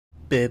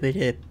Let's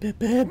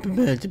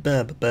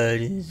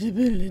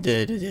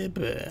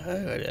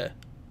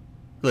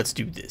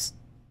do this.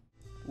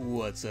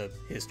 What's up,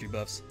 history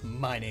buffs?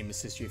 My name is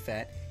History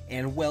Fat,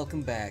 and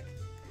welcome back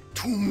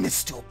to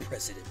Mr.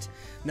 President.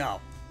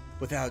 Now,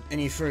 without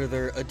any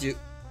further ado...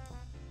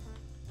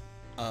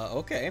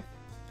 okay.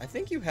 I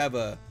think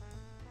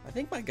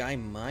my guy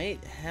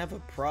might have a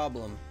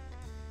problem.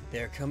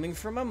 They're coming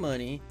for my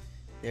money.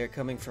 They're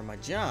coming for my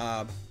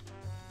job.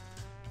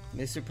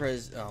 Mr.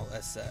 President... Oh,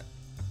 that's that.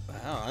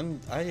 Wow,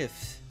 I've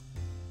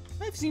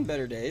seen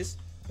better days.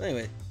 But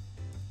anyway.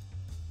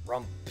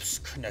 Rump's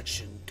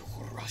connection to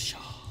Russia.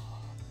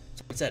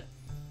 So what's that?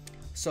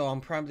 So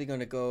I'm probably going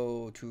to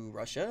go to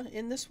Russia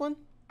in this one.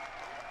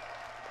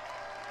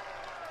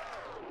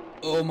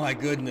 Oh my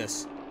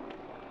goodness.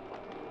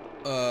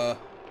 There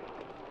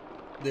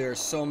are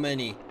so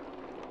many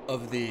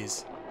of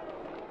these.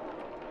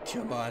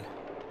 Come on.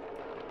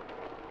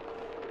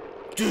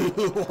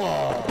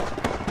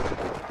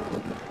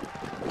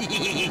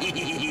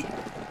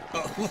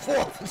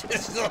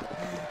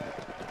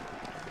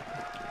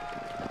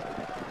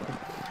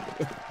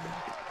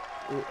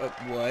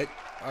 What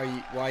are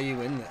you? Why are you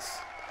in this,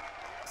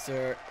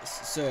 sir?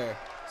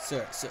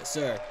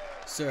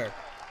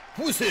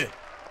 Who's it?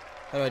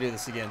 How do I do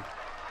this again?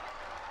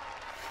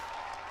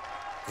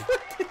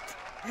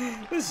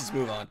 Let's just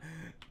move on.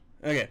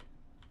 Okay,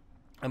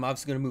 I'm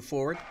obviously gonna move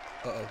forward.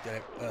 Uh-oh,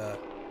 did I?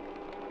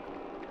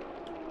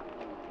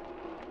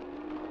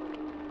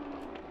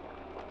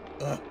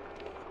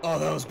 Oh,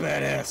 that was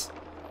badass.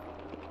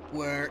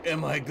 Where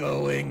am I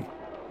going?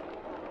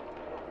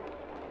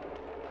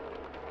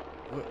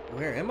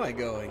 Where am I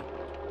going?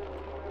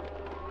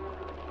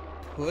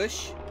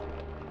 Push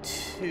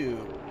 2.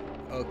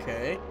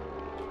 Okay.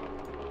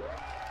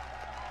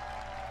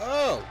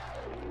 Oh!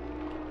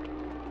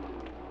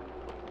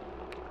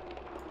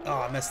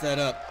 Oh, I messed that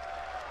up.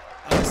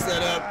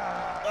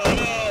 Oh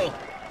no!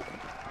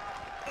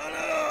 Oh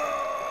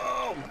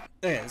no!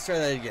 Okay, let's try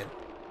that again.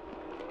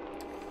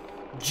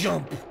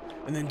 Jump,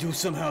 and then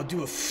somehow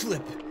do a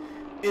flip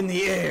in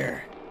the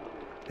air.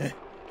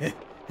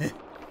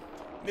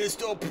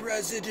 Mr.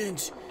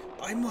 President,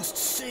 I must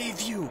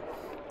save you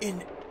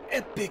in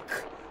epic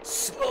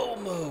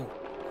slow-mo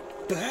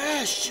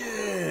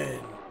fashion.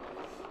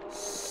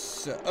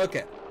 So,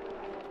 okay.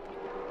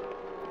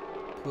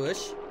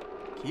 Push.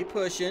 Keep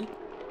pushing.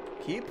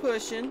 Keep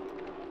pushing.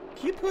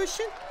 Keep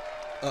pushing.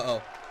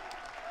 Uh-oh.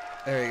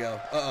 There you go.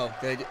 Uh-oh.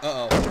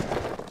 Uh-oh.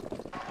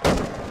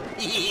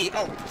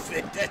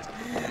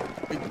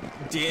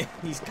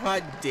 He's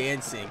caught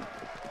dancing.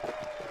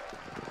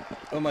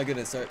 Oh my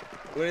goodness.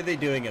 What are they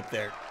doing up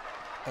there?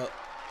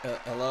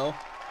 Hello?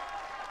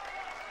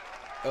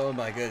 Oh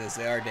my goodness,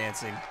 they are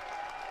dancing.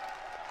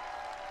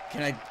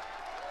 Can I...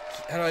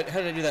 How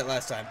did I do that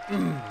last time?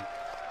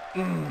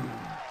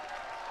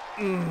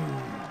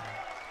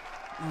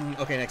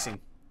 Okay, next scene.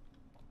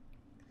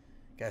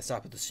 Gotta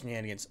stop with the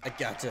shenanigans. I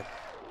got to...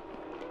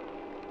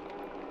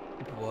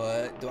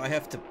 What? Do I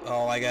have to...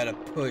 Oh, I gotta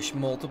push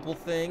multiple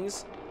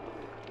things?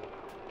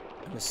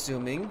 I'm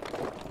assuming.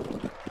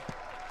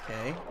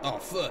 Okay. Oh,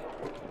 foot.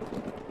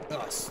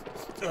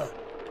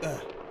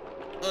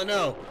 Oh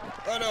no!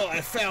 Oh no!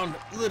 I found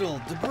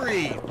little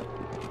debris.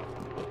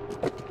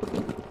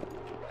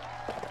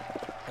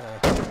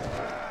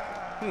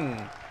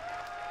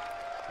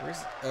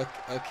 Where's?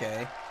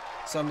 Okay.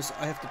 So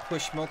I have to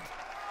push multiple.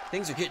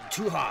 Things are getting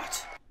too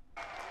hot.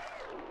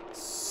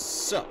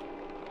 So.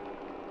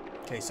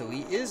 Okay, so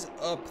he is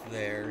up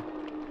there.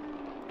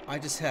 I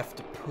just have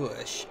to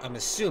push. I'm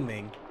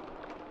assuming.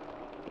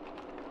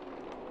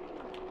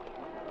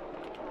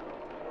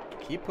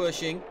 Keep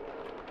pushing.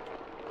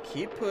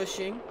 Keep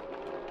pushing.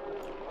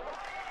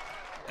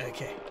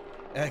 Okay.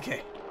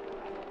 Okay.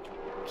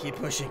 Keep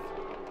pushing.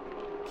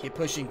 Keep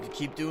pushing.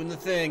 Keep doing the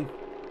thing.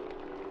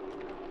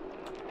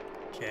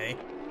 Okay.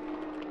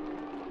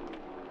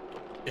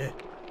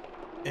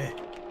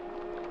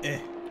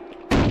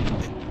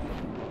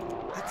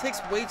 That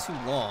takes way too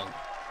long.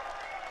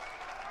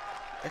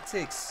 That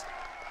takes...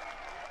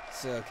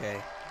 It's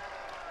okay.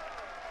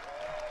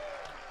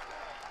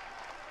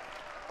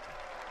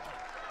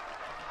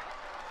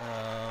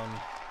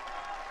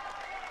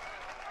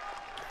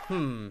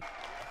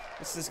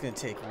 This is gonna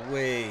take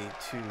way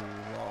too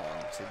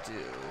long to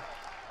do.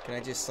 Can I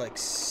just, like,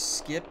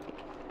 skip?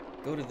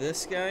 Go to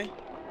this guy?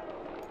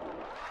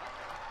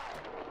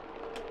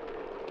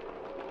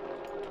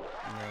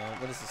 No,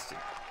 what does this do?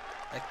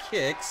 That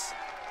kicks.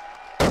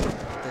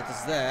 That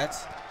does that.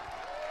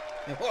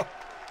 Oh.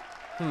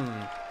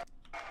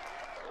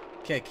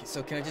 Okay,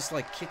 so can I just,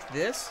 like, kick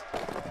this?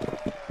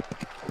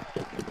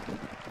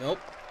 Nope.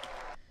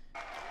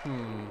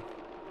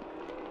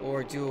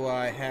 Or do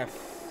I have...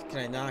 Can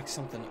I knock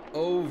something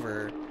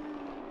over?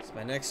 That's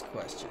my next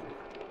question.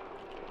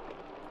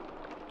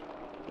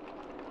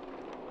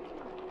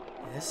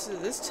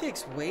 This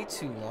takes way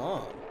too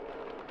long.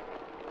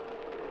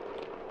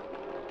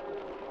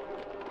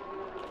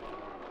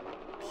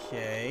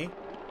 Okay.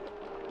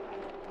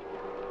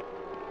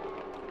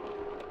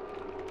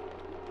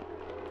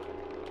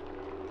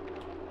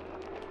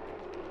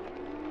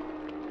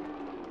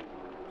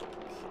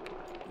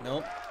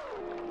 Nope.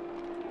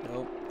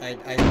 Nope. I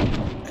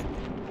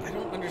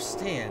don't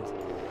understand.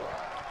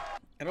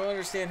 I don't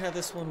understand how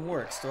this one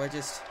works. Do I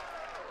just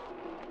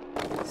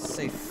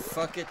say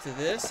fuck it to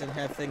this and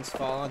have things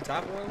fall on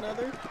top of one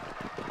another?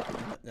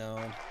 No.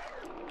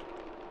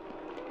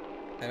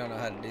 I don't know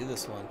how to do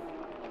this one.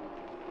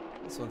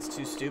 This one's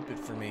too stupid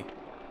for me.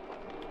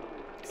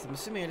 'Cause I'm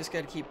assuming I just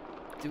gotta keep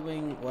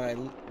doing what I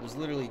was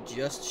literally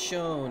just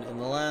shown in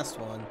the last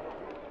one.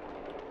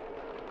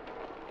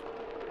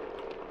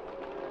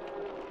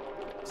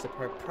 Except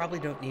I probably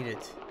don't need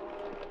it.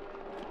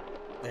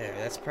 There,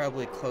 that's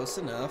probably close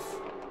enough.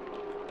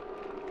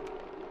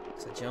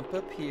 So jump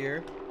up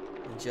here,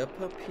 and jump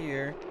up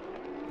here,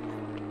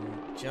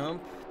 and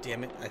jump.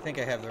 Damn it, I think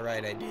I have the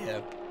right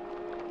idea.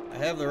 I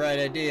have the right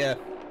idea.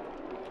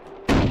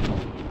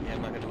 Yeah,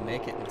 I'm not gonna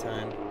make it in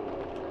time.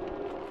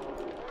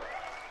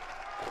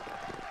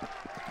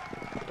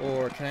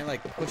 Or can I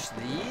like push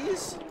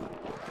these?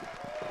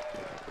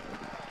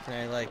 Can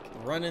I like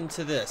run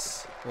into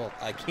this? Well,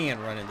 I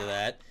can run into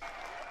that.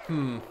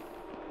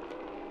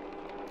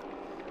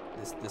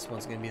 This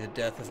one's gonna be the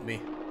death of me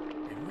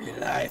in real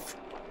life.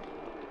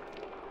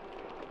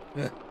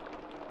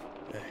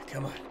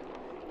 Come on.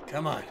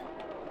 Come on.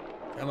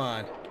 Come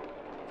on.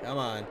 Come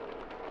on.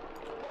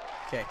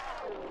 Okay.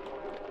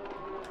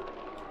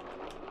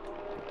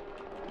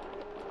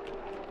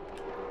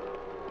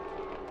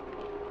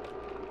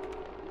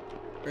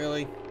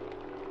 Really?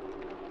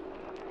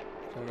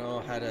 I don't know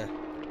how to.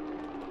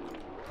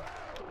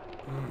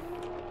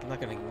 I'm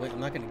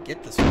not gonna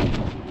get this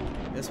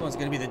one. This one's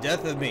gonna be the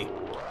death of me.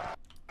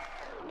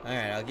 All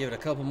right, I'll give it a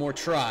couple more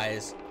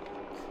tries.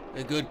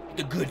 A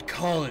good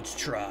college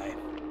try.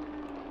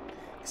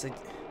 Cause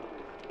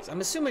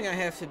I'm assuming I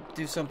have to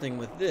do something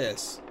with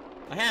this.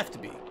 I have to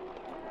be.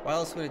 Why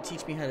else would it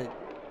teach me how to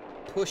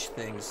push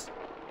things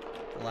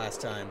the last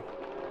time?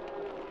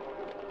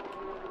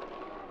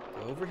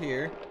 Go over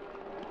here.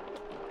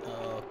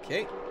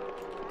 Okay.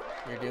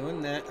 You're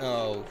doing that.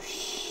 Oh,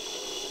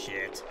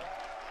 shit.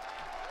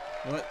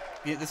 You know what?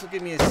 Yeah, this will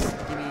give me a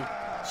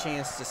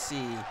chance to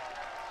see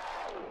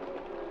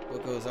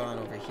what goes on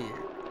over here.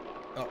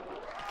 Oh,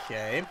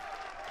 okay.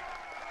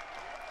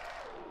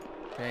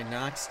 Can I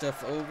knock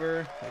stuff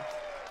over? Like,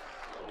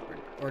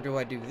 or do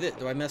I do this?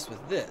 Do I mess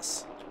with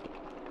this?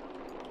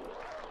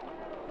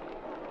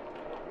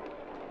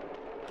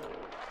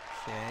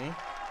 Okay.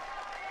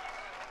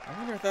 I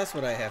wonder if that's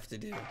what I have to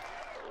do.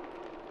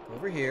 Go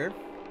over here.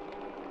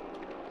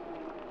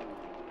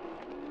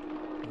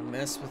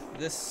 Mess with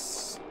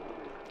this.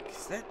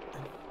 Is that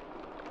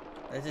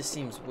just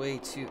seems way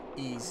too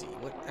easy.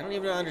 What? I don't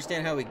even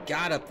understand how we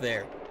got up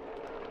there.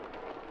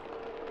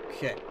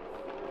 Okay.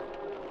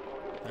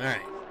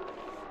 Alright.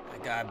 I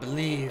gotta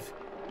believe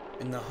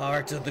in the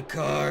heart of the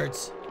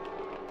cards.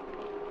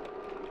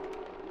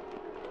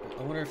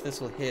 I wonder if this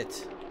will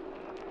hit.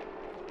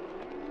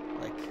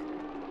 Like.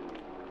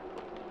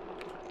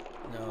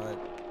 No,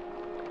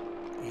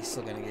 he's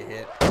still gonna get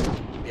hit.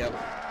 Yep.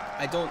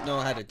 I don't know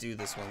how to do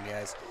this one,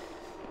 guys.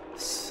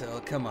 So,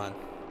 come on.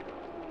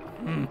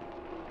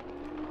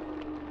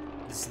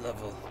 This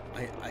level.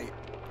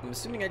 I'm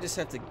assuming I just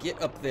have to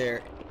get up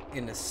there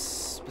in a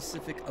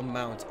specific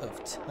amount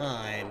of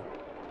time.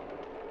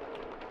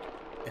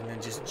 And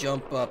then just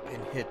jump up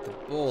and hit the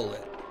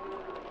bullet.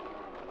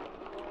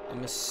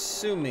 I'm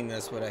assuming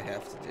that's what I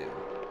have to do.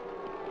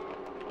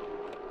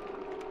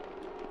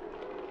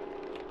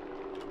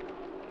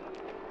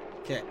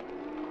 Okay.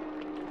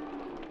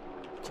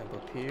 Jump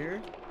up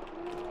here.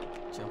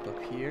 Jump up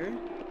here.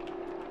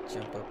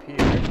 Jump up here.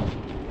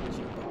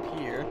 Jump up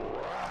here.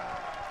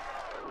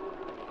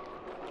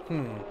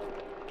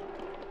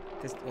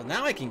 Well,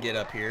 now I can get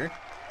up here.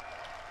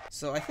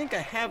 So I think I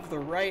have the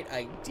right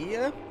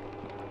idea.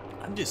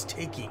 I'm just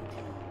taking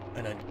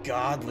an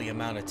ungodly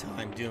amount of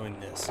time doing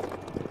this.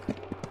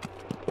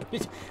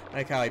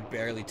 Like how I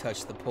barely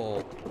touch the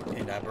pole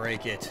and I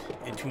break it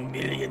into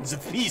millions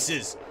of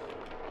pieces.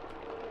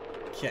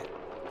 Okay.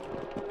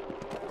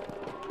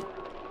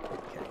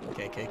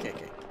 Okay.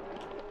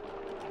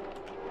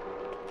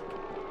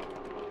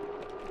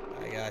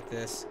 I got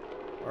this.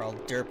 Or I'll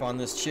derp on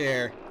this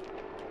chair.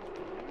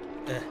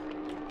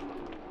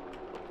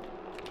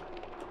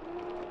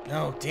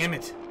 No, damn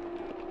it.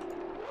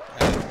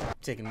 I'm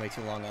taking way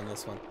too long on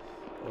this one.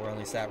 Or at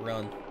least that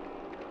run.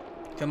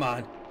 Come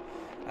on.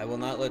 I will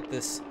not let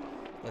this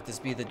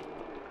be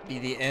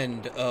the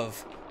end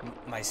of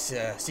my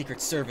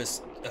Secret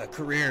Service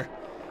career.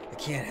 I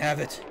can't have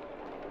it.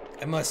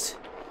 I must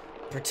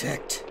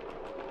protect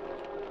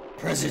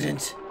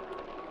President.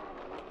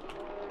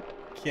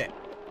 Okay.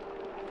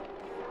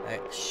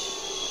 That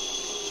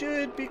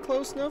should be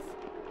close enough.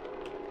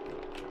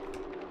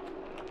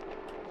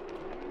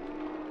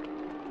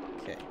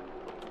 Okay.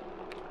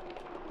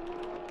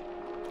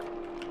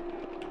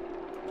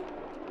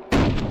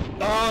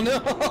 Oh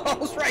no! I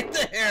was right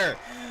there!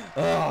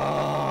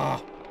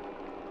 Oh.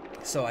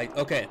 So I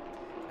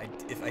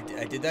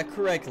did that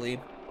correctly.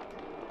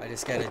 I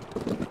just gotta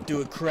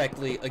do it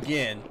correctly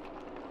again.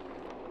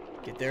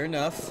 Get there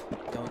enough.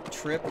 Don't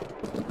trip.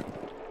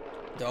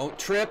 Don't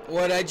trip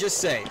what I just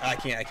say. I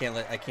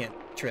can't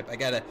trip. I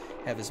gotta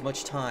have as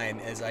much time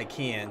as I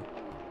can.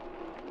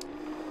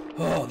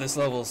 Oh, this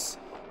level's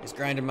is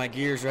grinding my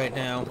gears right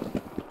now.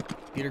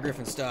 Peter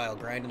Griffin style,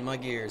 grinding my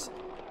gears.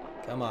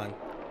 Come on.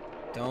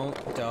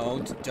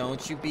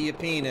 Don't you be a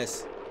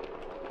penis.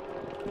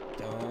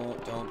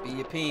 Don't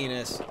be a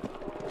penis.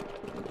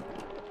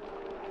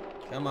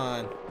 Come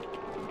on.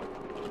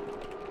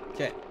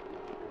 Okay.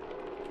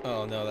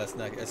 Oh no, that's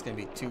gonna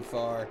be too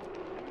far.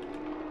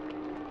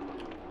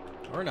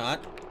 Or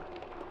not.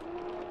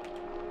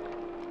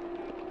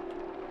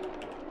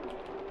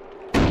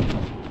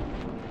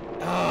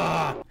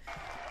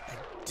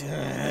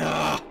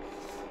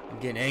 I'm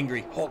getting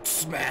angry. Hulk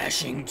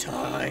smashing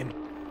time.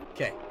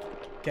 Okay.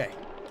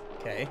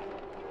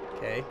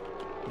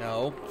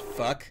 No.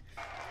 Fuck.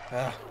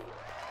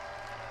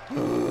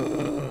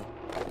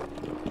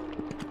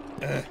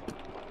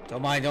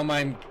 Don't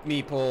mind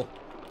me, Paul.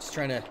 Just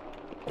trying to...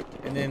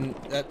 And then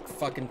that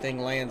fucking thing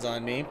lands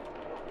on me.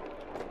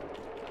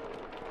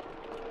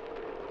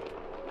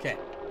 Okay.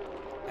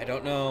 I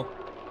don't know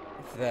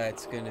if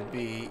that's gonna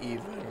be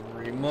even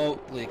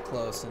remotely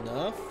close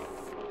enough.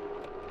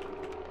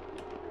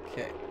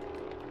 Okay.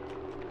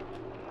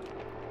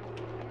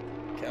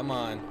 Come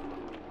on.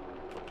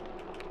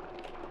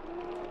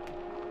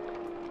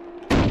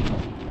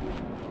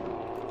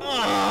 Oh,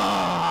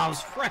 I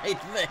was right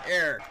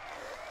there.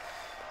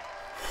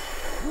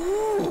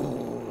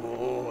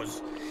 Whew.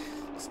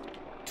 It's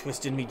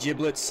twisting me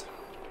giblets.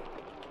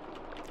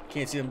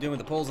 Can't see what I'm doing with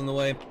the poles in the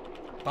way.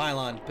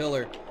 Pylon,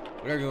 pillar,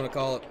 whatever you want to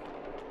call it.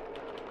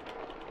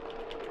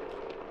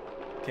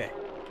 Okay.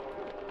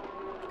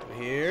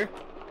 Go here.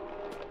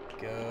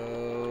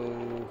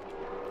 Go.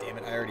 Damn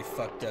it, I already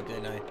fucked up,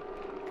 didn't I?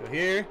 Go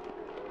here.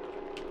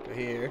 Go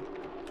here.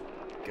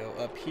 Go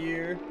up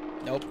here.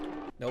 Nope.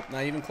 Nope,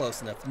 not even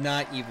close enough.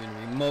 Not even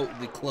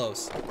remotely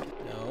close.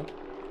 No.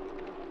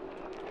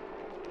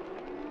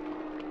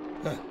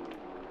 Huh.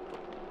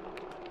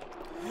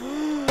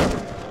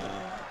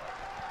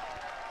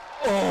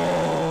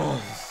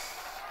 Oh!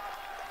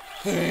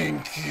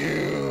 Thank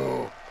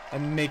you!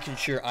 I'm making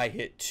sure I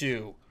hit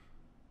 2.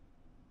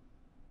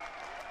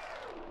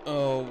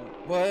 Oh,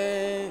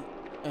 what?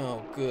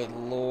 Oh, good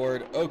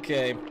lord.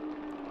 Okay.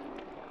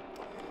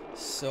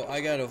 So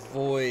I gotta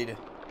avoid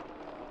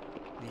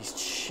these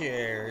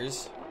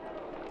chairs,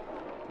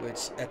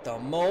 which at the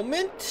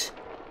moment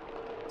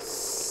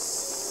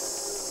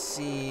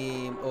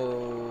seem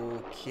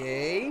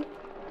okay.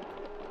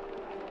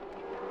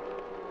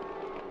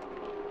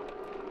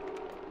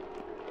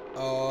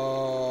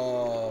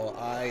 Oh,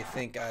 I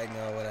think I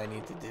know what I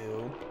need to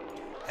do.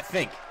 I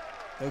think.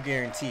 No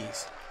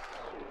guarantees.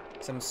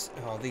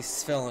 Oh,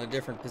 these fell in a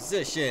different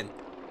position.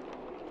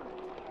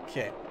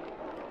 Okay.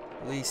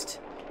 At least...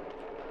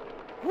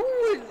 Who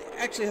would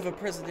actually have a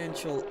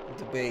presidential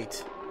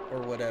debate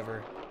or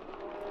whatever?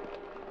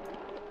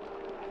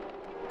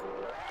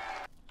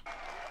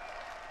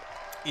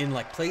 In,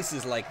 like,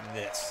 places like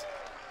this.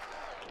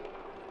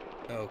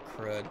 Oh,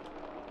 crud.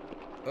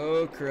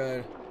 Oh,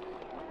 crud.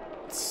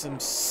 Some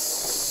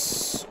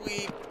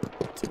sweet,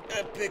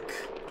 epic...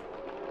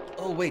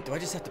 Oh, wait, do I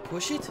just have to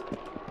push it?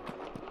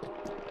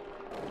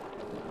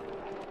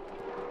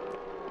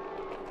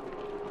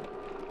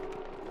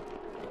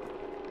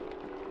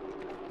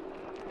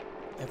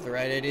 I have the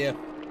right idea.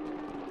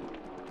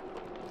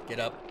 Get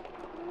up.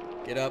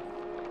 Get up.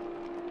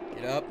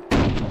 Get up.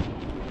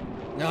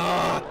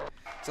 Nah!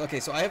 So, okay,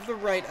 so I have the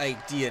right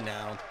idea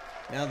now.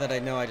 Now that I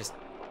know I just...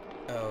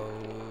 Oh,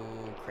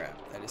 crap.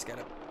 I just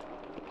gotta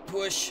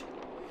push.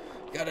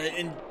 I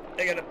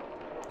gotta...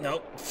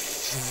 Nope.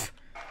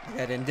 I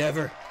gotta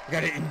endeavor. I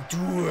gotta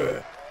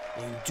endure.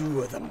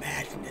 Endure the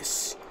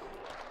madness.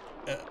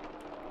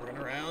 Run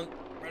around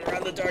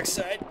the dark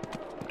side.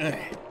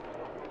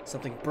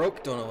 Something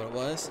broke, don't know what it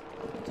was.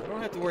 So I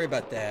don't have to worry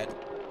about that.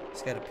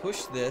 Just gotta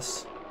push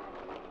this.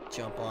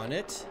 Jump on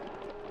it.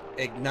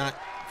 Not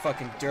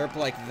fucking derp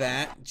like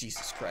that.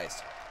 Jesus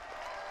Christ.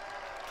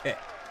 Okay.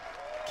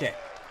 Okay.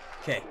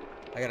 Okay.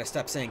 I gotta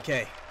stop saying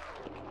K.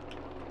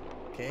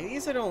 Okay,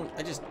 these I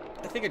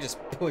think I just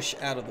push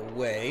out of the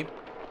way.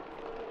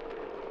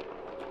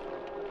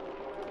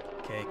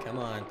 Okay, come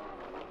on.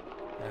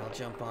 And I'll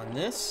jump on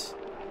this.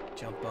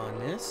 Jump on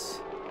this.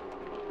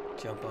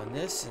 Jump on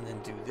this, and then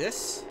do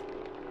this.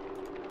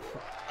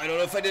 I don't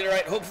know if I did it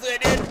right. Hopefully I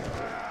did.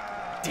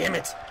 Damn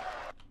it.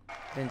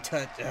 Didn't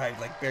touch. I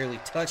like barely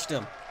touched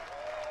him.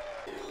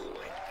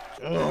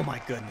 Oh my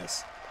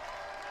goodness.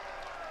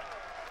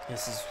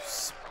 This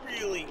is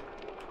really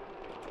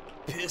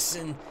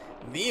pissing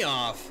me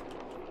off.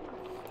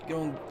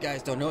 You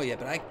guys don't know it yet,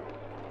 but I'm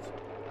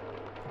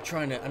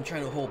trying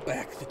to hold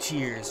back the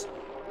tears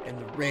and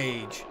the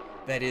rage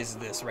that is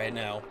this right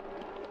now.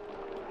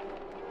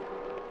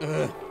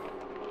 Ugh.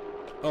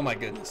 Oh my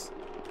goodness.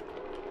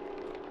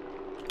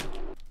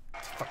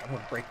 Fuck, I'm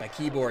gonna break my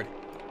keyboard.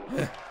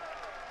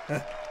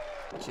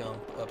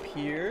 Jump up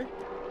here.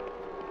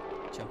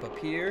 Jump up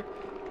here.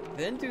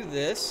 Then do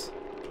this.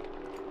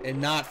 and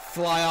not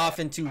fly off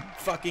into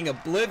fucking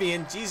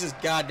oblivion. Jesus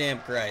goddamn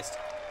Christ.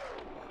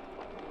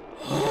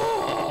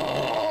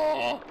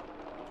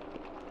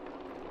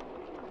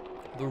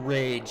 The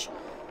rage.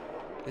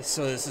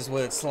 So this is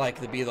what it's like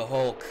to be the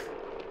Hulk.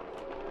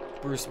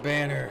 Bruce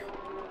Banner.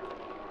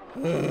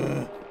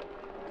 I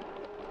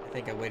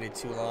think I waited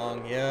too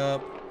long.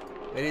 Yep.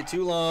 Waited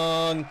too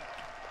long.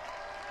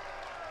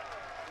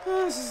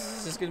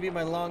 This is gonna be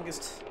my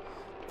longest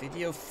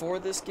video for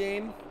this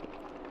game.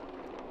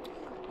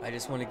 I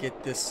just want to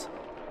get this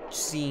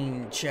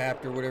scene,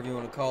 chapter, whatever you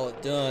want to call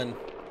it, done.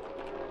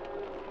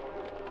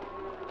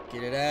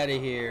 Get it out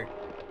of here.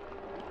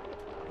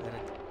 Let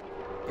it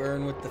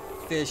burn with the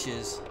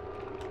fishes.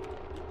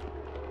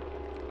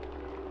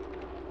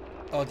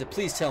 Oh,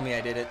 please tell me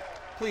I did it.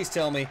 Please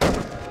tell me.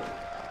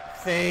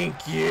 Thank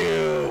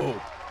you.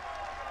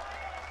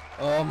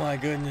 Oh my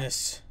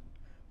goodness.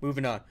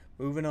 Moving on.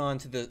 Moving on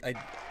to the...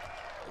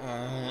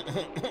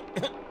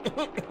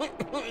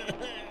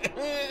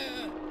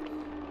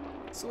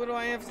 So what do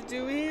I have to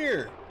do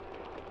here?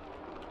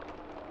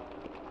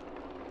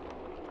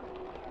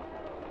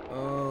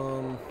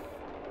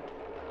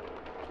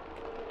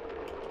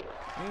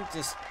 Let me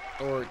just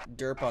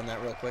derp on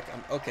that real quick.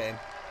 Okay.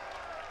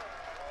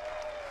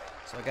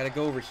 So I gotta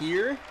go over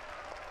here,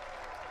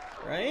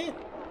 right?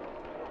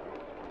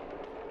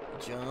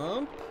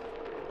 Jump,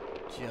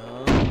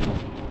 jump.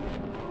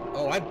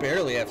 Oh, I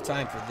barely have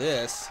time for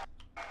this.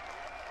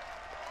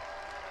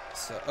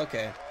 So,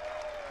 okay.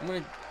 I'm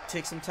gonna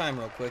take some time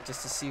real quick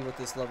just to see what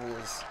this level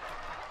is,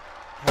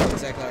 how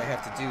exactly I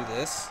have to do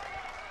this.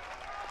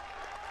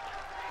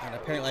 And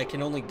apparently I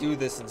can only do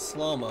this in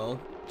slow-mo.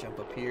 Jump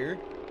up here,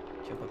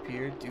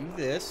 do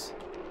this.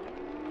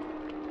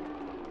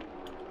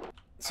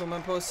 So am I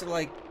supposed to,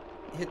 like,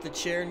 hit the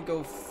chair and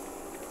go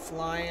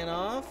flying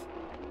off?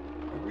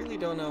 I really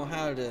don't know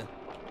how to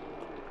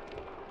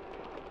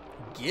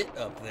get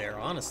up there,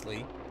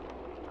 honestly.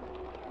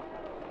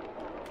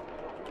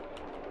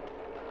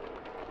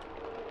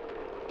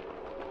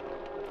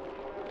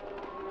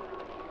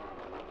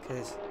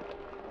 Because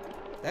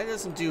that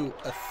doesn't do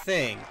a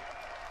thing.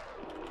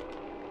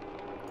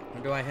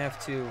 Or do I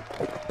have to,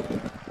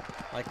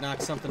 like,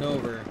 knock something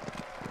over?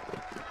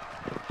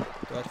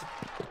 Do I have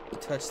to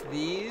touch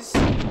these?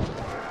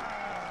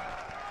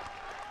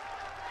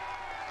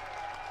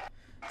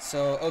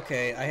 So,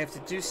 okay, I have to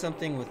do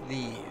something with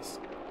these.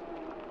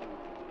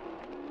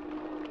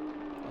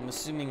 I'm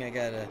assuming I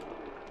gotta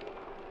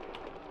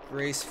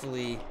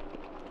gracefully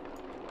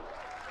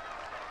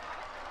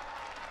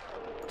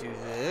do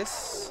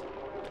this.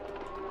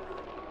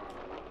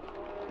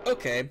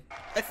 Okay,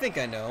 I think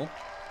I know.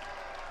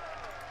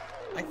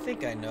 I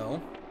think I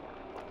know.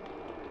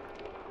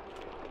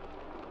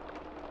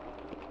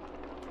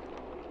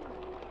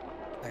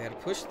 I gotta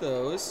push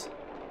those.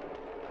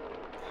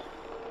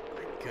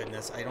 My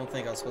goodness, I don't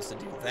think I was supposed to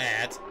do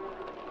that.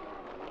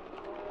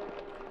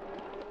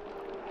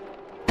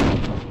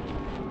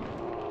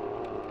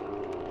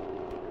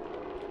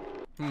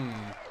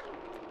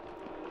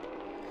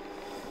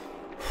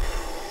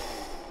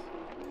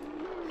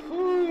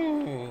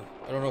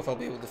 I don't know if I'll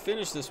be able to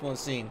finish this one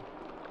scene.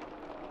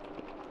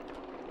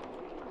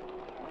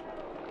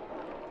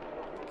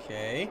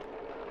 Okay.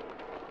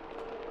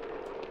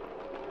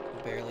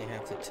 Barely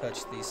have to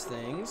touch these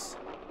things.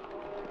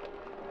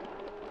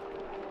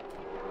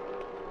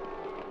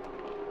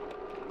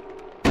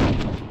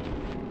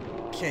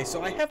 Okay,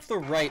 so I have the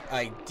right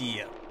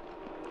idea,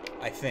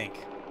 I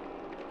think.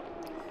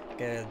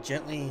 Gotta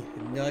gently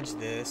nudge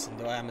this,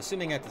 and I'm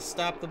assuming I have to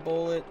stop the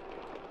bullet.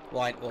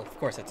 Well, of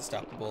course I have to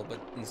stop the bullet, but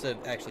instead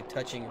of actually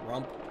touching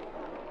rump,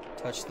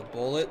 touch the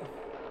bullet.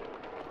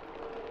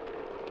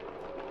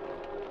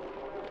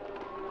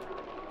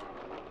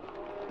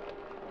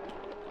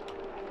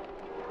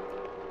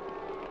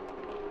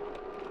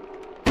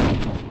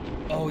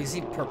 Oh, is he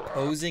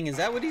proposing? Is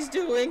that what he's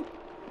doing?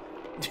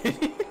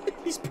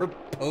 He's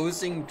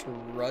proposing to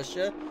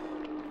Russia?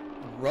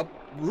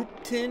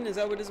 Ruptin? Is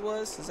that what it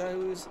was? Is that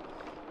who's...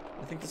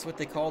 I think that's what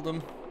they called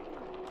him.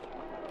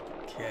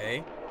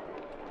 Okay.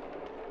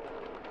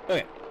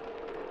 Okay.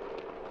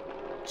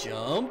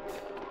 Jump.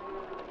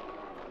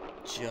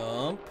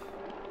 Jump.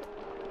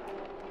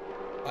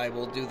 I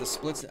will do the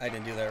splits. I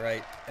didn't do that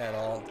right at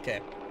all. Okay.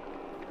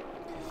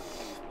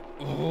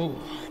 Oh,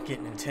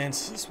 getting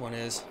intense, this one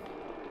is.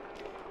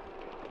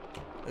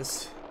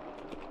 This...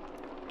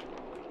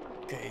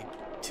 Okay,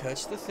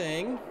 touch the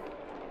thing.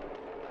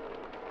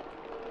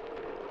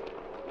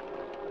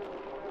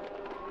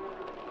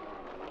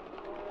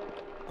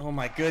 Oh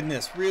my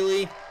goodness,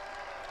 really?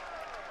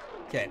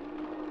 Okay.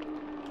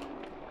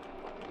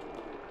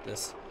 The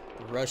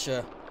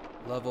Russia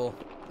level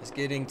is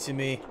getting to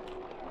me.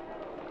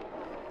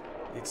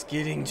 It's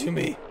getting to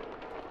me.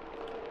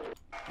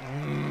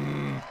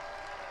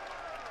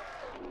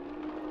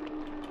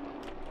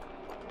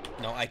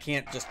 No, I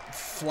can't just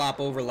flop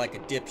over like a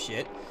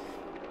dipshit.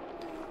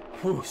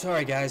 Whew,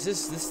 sorry guys,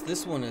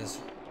 this one is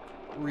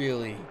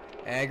really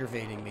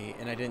aggravating me,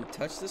 and I didn't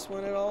touch this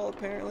one at all,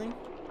 apparently.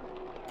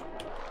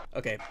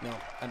 Okay, no,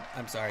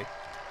 I'm sorry.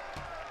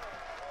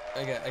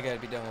 I gotta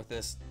be done with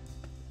this.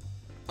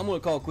 I'm gonna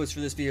call it quits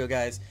for this video,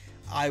 guys.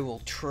 I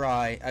will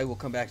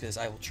come back to this.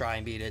 I will try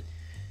and beat it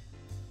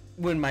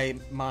when my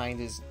mind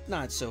is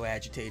not so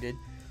agitated.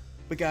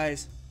 But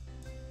guys,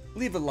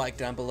 leave a like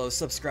down below,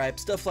 subscribe.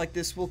 Stuff like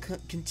this will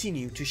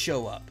continue to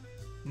show up.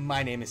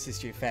 My name is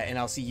History of Fat, and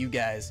I'll see you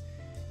guys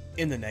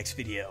in the next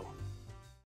video.